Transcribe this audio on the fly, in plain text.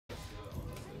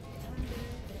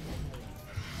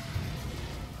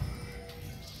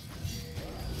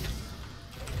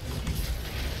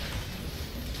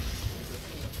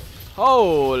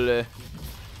Holy.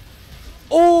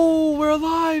 Oh, we're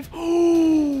alive.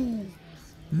 Oh,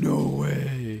 no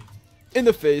way. In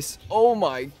the face. Oh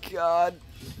my god.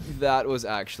 That was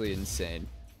actually insane.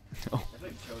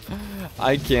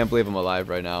 I can't believe I'm alive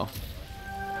right now.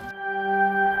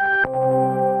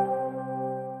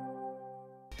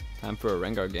 Time for a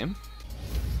Rengar game.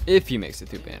 If he makes it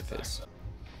through ban phase.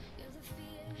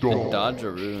 And dodge a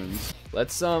runes.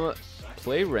 Let's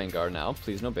play Rengar now.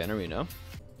 Please no Bannerino.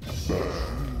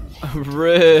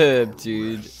 RIP,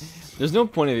 dude. There's no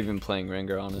point of even playing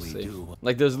Rengar, honestly.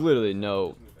 Like, there's literally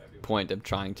no point of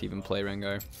trying to even play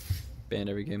Rengar. Banned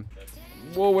every game.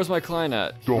 Whoa, where's my client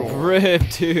at? RIP,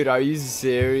 dude. Are you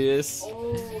serious?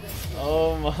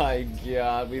 Oh my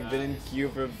god. We've been in queue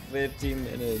for 15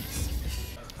 minutes.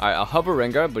 Alright, I'll hover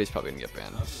Rengar, but he's probably gonna get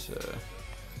banned. So.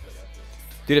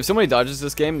 Dude, if somebody dodges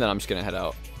this game, then I'm just gonna head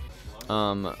out.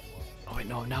 Oh wait,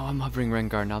 no, now I'm hovering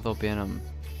Rengar. Now they'll ban him.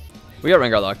 We got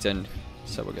Rengar locked in,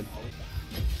 so we're good.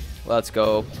 Let's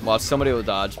go. Watch, somebody will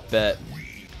dodge. Bet.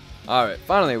 Alright,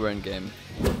 finally we're in game.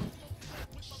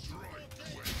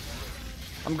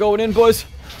 I'm going in, boys.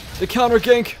 The counter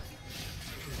gank.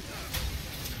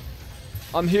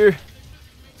 I'm here.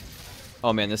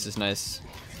 Oh man, this is nice.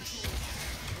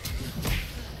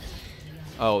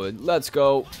 Oh, let's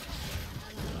go.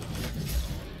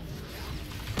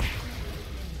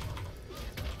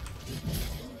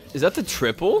 Is that the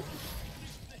triple?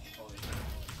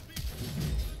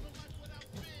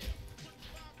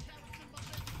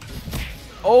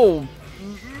 Oh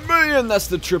man, that's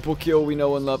the triple kill we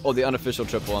know and love. Oh, the unofficial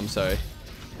triple, I'm sorry.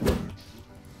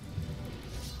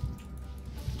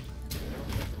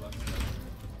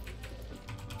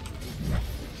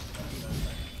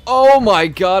 Oh my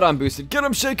god, I'm boosted. Get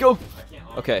him, Shaco!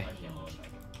 Okay.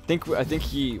 I think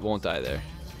he won't die there.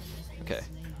 Okay.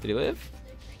 Did he live?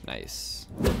 Nice.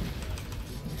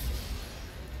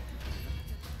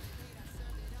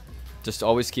 Just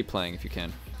always keep playing if you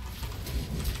can.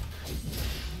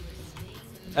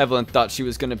 Evelyn thought she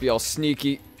was gonna be all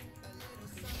sneaky.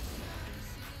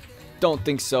 Don't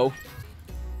think so.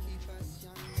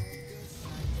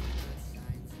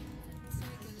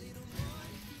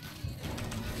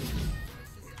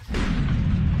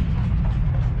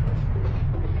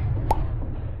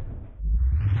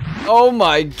 Oh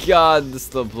my god,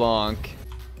 this LeBlanc.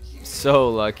 So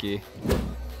lucky.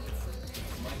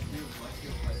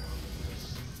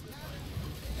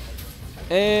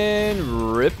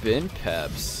 And rippin'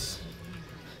 peps.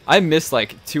 I missed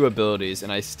like 2 abilities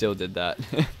and I still did that.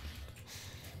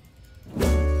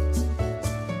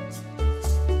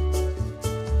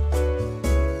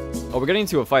 Oh, we're getting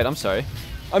into a fight. I'm sorry.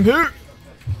 I'm here.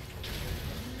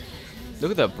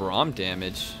 Look at the Braum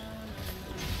damage.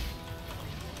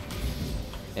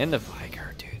 And the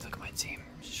Viger, dude. Look at my team.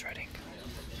 Shredding.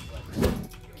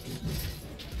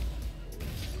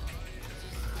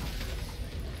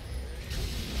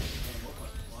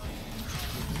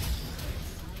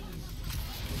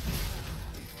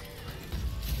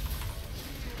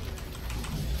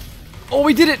 Oh,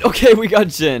 we did it! Okay, we got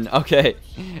Jhin. Okay.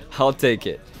 I'll take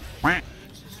it.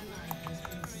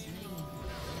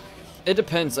 It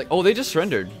depends. Like, oh, they just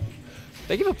surrendered.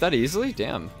 They give up that easily?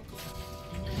 Damn.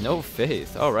 No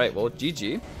faith. Alright, well,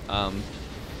 GG. I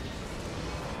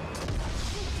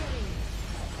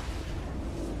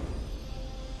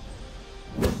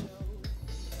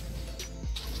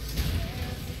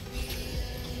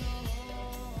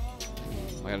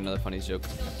got another funny joke.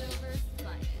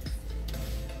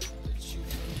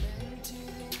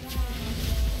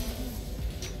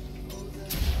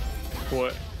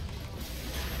 What?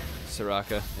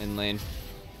 Soraka in lane.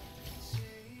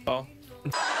 Oh.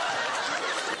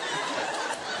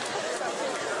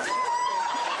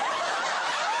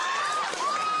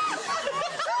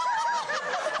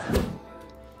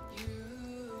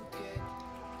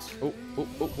 Oh, oh,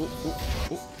 oh, oh,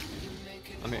 oh, oh.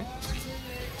 I'm here.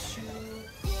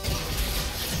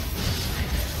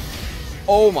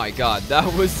 Oh my god,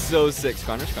 that was so sick.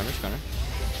 Skarner, Skarner, Skarner.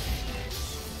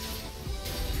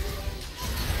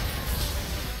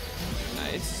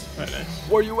 Nice. Right, nice.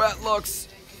 Where you at, Lux?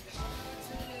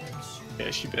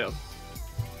 Yeah, she bailed.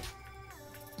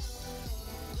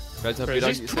 Bro,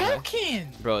 Just broken!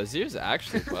 Bro, Azir's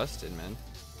actually busted, man.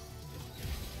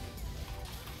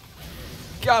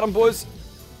 Got him, boys.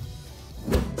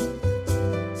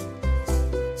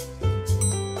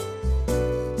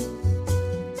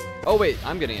 Oh wait,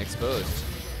 I'm getting exposed.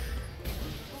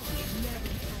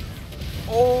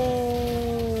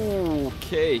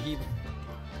 Okay, he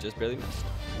just barely missed.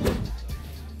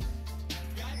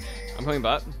 I'm coming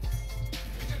bot.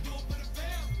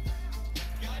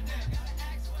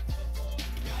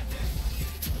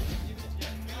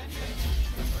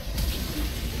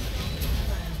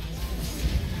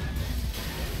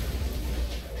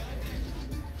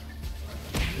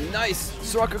 Nice!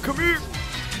 Soraka, come here!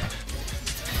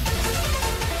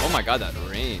 Oh my god, that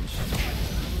range.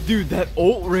 Dude, that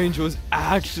ult range was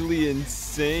actually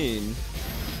insane.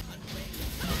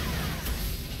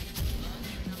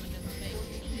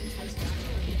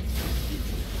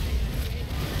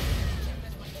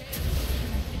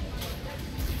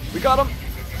 We got him!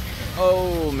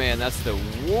 Oh man, that's the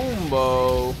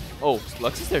Wombo. Oh,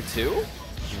 Lux is there too?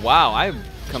 Wow, I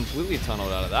completely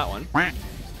tunneled out of that one.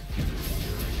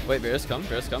 Wait, Bears come,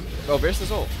 Bears come. Oh, Bears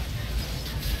is ult.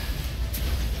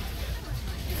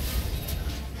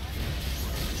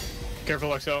 Careful,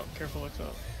 Lux out. Careful, Lux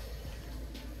out.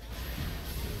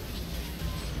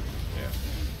 Yeah.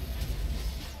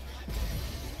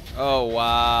 Oh,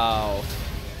 wow.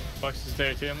 Lux is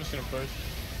there too. I'm just gonna push.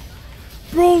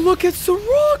 Bro, look at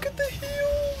Soraka at the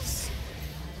heels.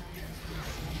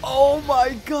 Oh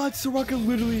my god, Soraka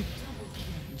literally.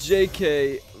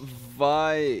 JK,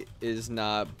 Vi is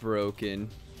not broken.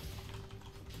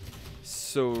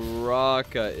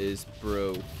 Soraka is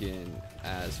broken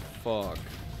as fuck.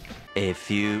 A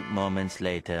few moments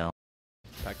later.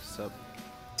 Practice up.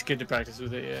 It's good to practice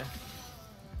with it, yeah.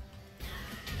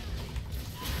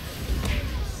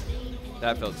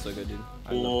 That felt so good, dude.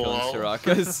 I love killing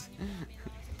Sorakas.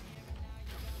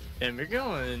 And we're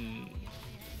going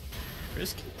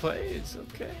risky plays,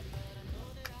 okay.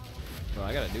 Bro,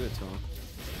 I gotta do it to him.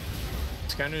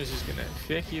 Skyner's just gonna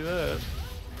pick you up.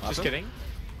 Just Awesome. kidding.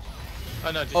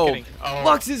 Oh no, just Oh, kidding. Oh,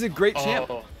 Lux is a great champ.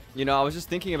 Oh. You know, I was just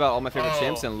thinking about all my favorite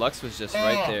champs, Oh. and Lux was just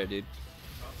right there, dude.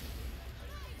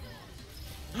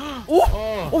 Oh!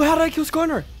 Oh. Oh, how did I kill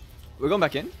Skarner? We're going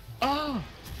back in? Oh.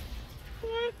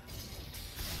 What?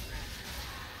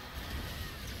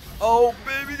 Oh,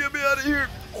 baby, get me out of here.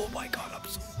 Oh my god, I'm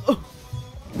so... Oh.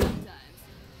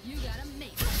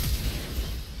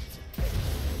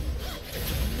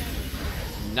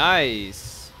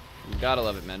 Nice. You gotta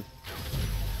love it, man.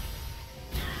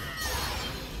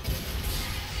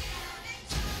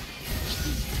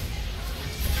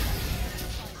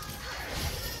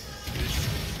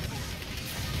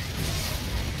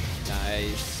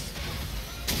 Nice.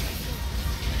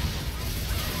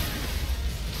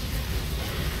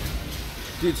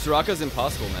 Dude, Soraka's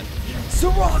impossible, man.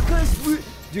 Soraka's...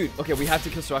 Dude, okay, we have to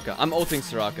kill Soraka. I'm ulting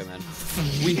Soraka, man.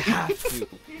 We have to.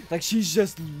 Like, she's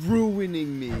just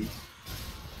ruining me.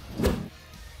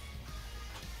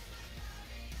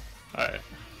 Alright.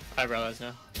 I realize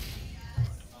now.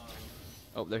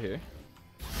 Oh, they're here.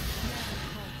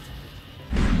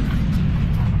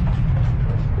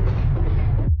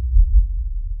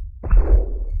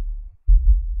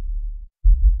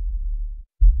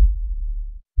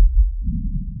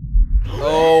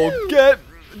 Oh, get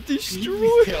destroyed.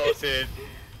 He's tilted.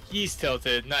 He's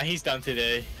tilted. Nah, he's done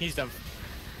today. He's done.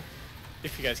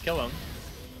 If you guys kill him.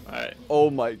 Alright. Oh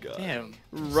my god. Damn.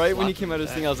 Right when he came out of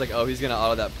his thing, I was like, oh, he's gonna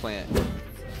auto that plant.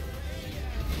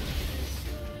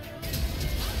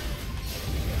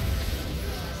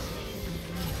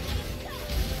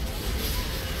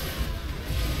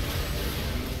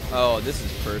 Oh, this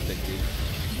is perfect, dude.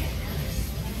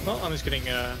 Well, I'm just getting,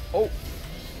 Oh.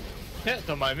 yeah,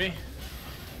 don't mind me.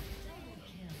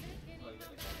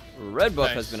 Red buff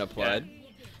Nice, has been applied.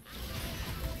 yeah.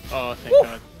 Oh, thank Woo.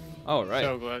 God. Oh, right.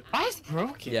 So glad. I's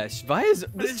broken. Yeah, Vaya's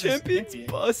What the is this champion's champion?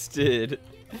 busted.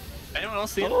 Anyone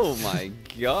else see Oh this? my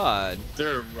god. Is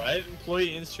there a Riot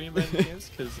employee in stream by any chance?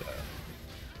 Because,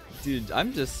 Dude,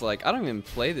 I'm just like, I don't even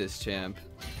play this champ.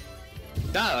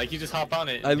 nah, like you just hop on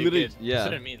it. I and do literally- good. yeah. That's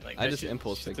what I mean. Like, I that just shit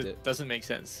impulse picked it. Doesn't make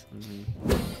sense.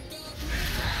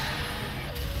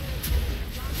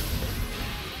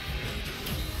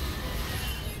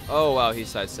 Oh wow, he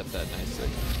sidestepped that nicely.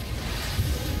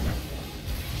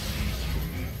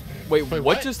 Wait, what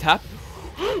what? just happened?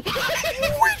 Wait,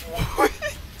 what?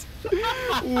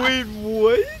 Wait,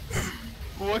 what?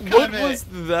 What was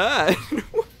that?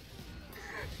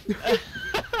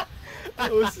 I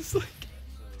was just like,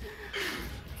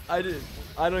 I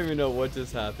don't even know what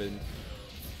just happened.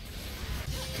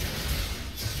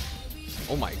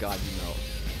 Oh my god, you know.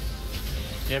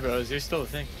 Yeah, bro, is there still a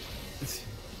thing?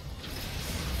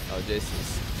 Oh,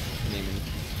 Jason's naming.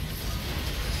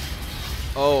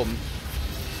 Oh.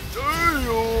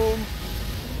 Damn.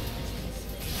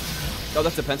 Oh,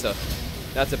 that's a penta.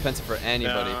 That's a penta for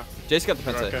anybody. Nah. Jace got the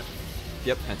penta. Okay.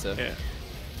 Yep, penta. Yeah.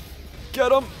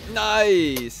 Get him!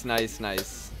 Nice, nice,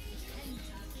 nice.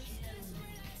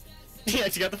 He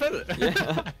actually got the feather.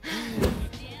 Yeah.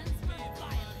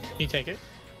 Can you take it?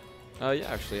 Yeah,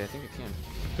 actually, I think I can.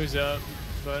 Who's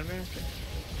Vladimir? Okay.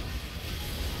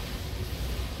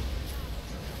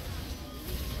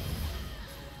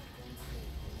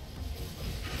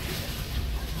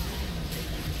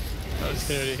 Let's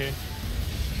get out of here.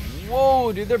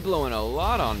 Whoa, dude, they're blowing a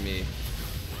lot on me.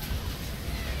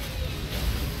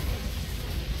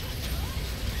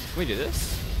 Can we do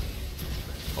this?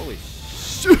 Holy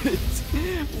shit!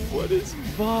 What is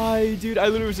Vi, dude? I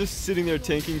literally was just sitting there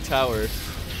tanking tower.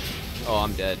 Oh,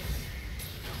 I'm dead.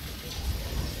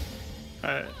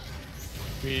 Alright.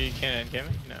 We can't end, can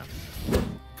we? No.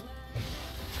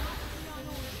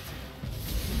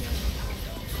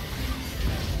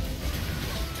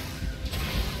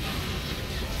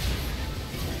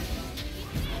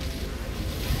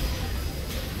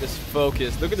 This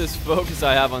focus. Look at this focus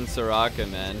I have on Soraka,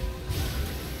 man.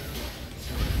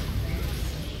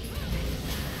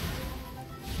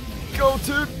 Go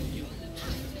to.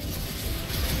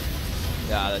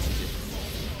 Yeah, that's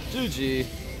GG. GG.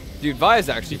 Dude, Vi is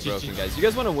actually broken, guys. You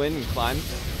guys want to win and climb?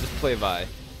 Just play Vi.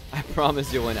 I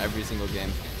promise you'll win every single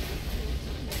game.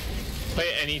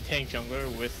 Play any tank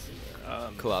jungler with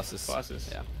Colossus. Colossus.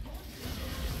 Yeah.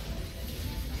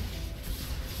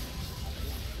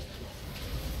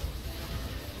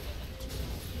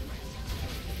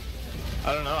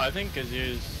 I don't know. I think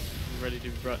Azir's ready to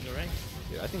be brought in the ring.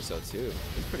 Dude, I think so too.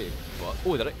 He's pretty. Well,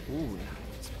 ooh, that. Ooh.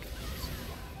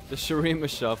 The Shurima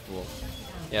shuffle.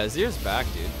 Yeah, Azir's back,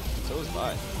 dude. So is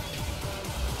Vi.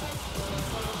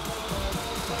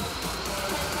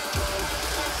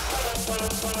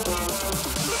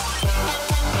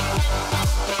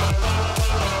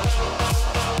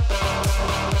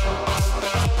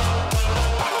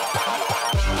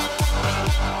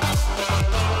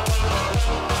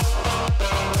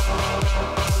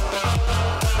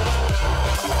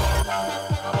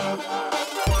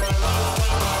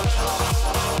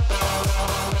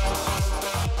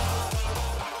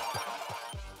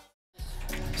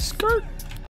 Skirt.